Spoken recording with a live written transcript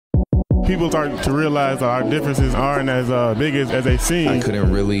People start to realize our differences aren't as big as they seem. I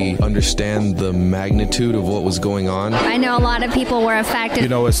couldn't really understand the magnitude of what was going on. I know a lot of people were affected. You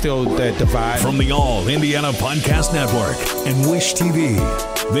know, it's still that divide. From the All Indiana Podcast Network and Wish TV,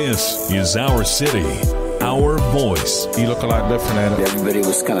 this is Our City, Our Voice. You look a lot different at it. Everybody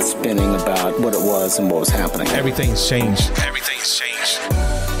was kind of spinning about what it was and what was happening. Everything's changed. Everything's changed.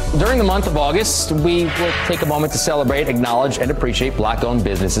 During the month of August, we will take a moment to celebrate, acknowledge, and appreciate Black-owned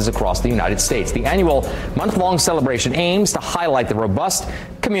businesses across the United States. The annual month-long celebration aims to highlight the robust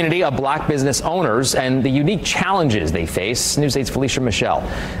community of Black business owners and the unique challenges they face. News 8's Felicia Michelle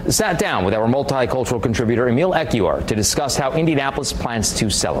sat down with our multicultural contributor, Emil Ekiyor, to discuss how Indianapolis plans to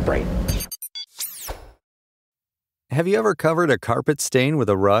celebrate. Have you ever covered a carpet stain with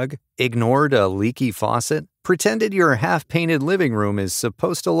a rug, ignored a leaky faucet, pretended your half-painted living room is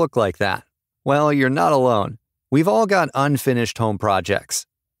supposed to look like that? Well, you're not alone. We've all got unfinished home projects.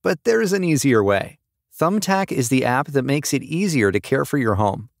 But there's an easier way. Thumbtack is the app that makes it easier to care for your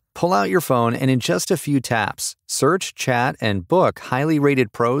home. Pull out your phone and in just a few taps, search, chat, and book highly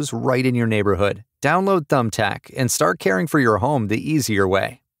rated pros right in your neighborhood. Download Thumbtack and start caring for your home the easier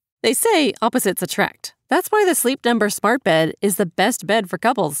way. They say opposites attract. That's why the Sleep Number Smart Bed is the best bed for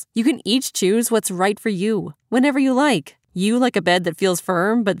couples. You can each choose what's right for you, whenever you like. You like a bed that feels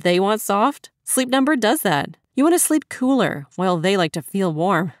firm, but they want soft? Sleep Number does that. You want to sleep cooler, while they like to feel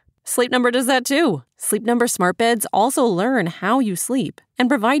warm. Sleep Number does that too. Sleep Number Smart Beds also learn how you sleep and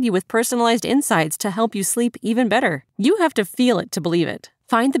provide you with personalized insights to help you sleep even better. You have to feel it to believe it.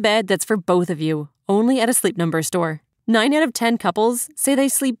 Find the bed that's for both of you, only at a Sleep Number store. 9 out of 10 couples say they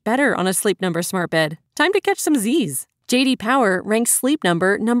sleep better on a Sleep Number Smart Bed. Time to catch some Z's. J.D. Power ranks Sleep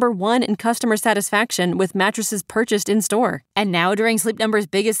Number #1 in customer satisfaction with mattresses purchased in-store. And now during Sleep Number's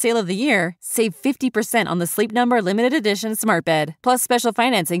biggest sale of the year, save 50% on the Sleep Number Limited Edition Smart Bed, plus special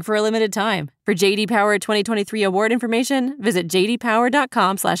financing for a limited time. For J.D. Power 2023 award information, visit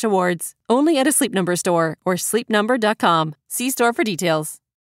jdpower.com/awards. Only at a Sleep Number store or sleepnumber.com. See store for details.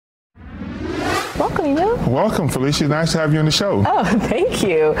 Welcome, Emil. Welcome, Felicia. Nice to have you on the show. Oh, thank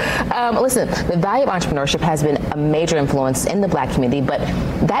you. Listen, the value of entrepreneurship has been a major influence in the Black community, but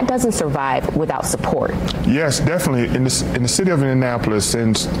that doesn't survive without support. Yes, definitely. In the city of Indianapolis,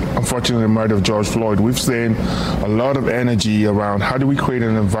 since, unfortunately, the murder of George Floyd, we've seen a lot of energy around how do we create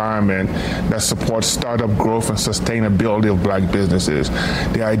an environment that supports startup growth and sustainability of Black businesses.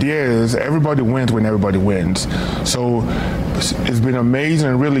 The idea is everybody wins when everybody wins. So it's been amazing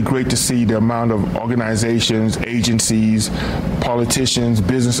and really great to see the amount of organizations, agencies, politicians,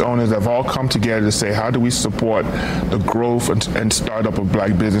 business owners that have all come together to say, how do we support the growth and startup of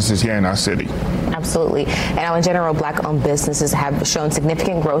Black businesses here in our city? Absolutely. And now in general, Black-owned businesses have shown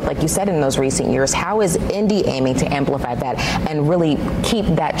significant growth, like you said, in those recent years. How is Indy aiming to amplify that and really keep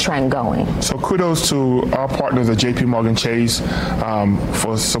that trend going? So kudos to our partners at JPMorgan Chase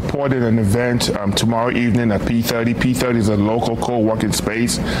for supporting an event tomorrow evening at P30. P30 is a local co-working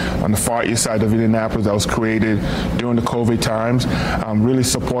space on the far east side of Indianapolis that was created during the COVID times. Really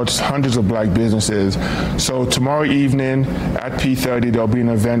supports hundreds of Black businesses. So tomorrow evening at P30, there'll be an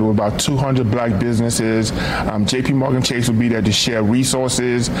event with about 200 Black businesses. JPMorgan Chase will be there to share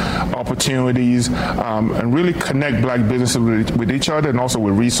resources, opportunities, and really connect Black businesses with each other and also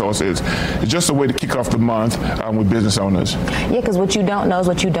with resources. It's just a way to kick off the month with business owners. Yeah, because what you don't know is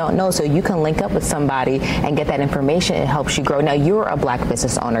what you don't know. So you can link up with somebody and get that information. It helps you grow. Now, you're a Black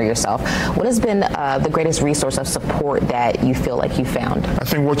business owner yourself. What has been the greatest resource of support that you feel like you found? I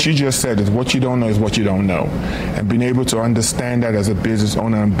think what you just said is what you don't know is what you don't know. And being able to understand that as a business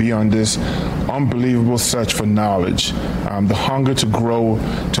owner and be on this unbelievable search for knowledge, the hunger to grow,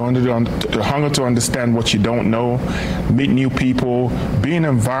 the hunger to understand what you don't know, meet new people, be in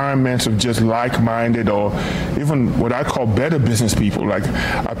environments of just like-minded or even what I call better business people. Like,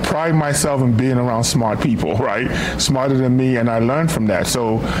 I pride myself in being around smart people, right? Smarter than me, and I learned from that.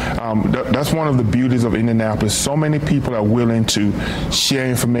 So that's one of the beauties of Indianapolis. So many people are willing to share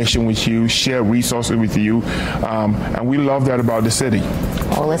information with you, share resources with you, and we love that about the city.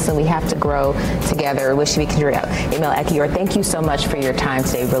 Well, listen, we have to grow together. Wish we could hear out. Emil Ekiyor, thank you so much for your time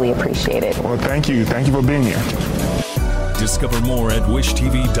today. Really appreciate it. Well, thank you. Thank you for being here. Discover more at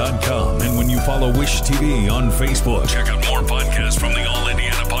wishtv.com. And when you follow Wish TV on Facebook, check out more podcasts from the All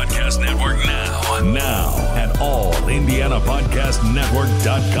Indiana Podcast Network now at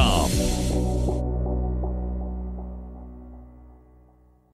allindianapodcastnetwork.com.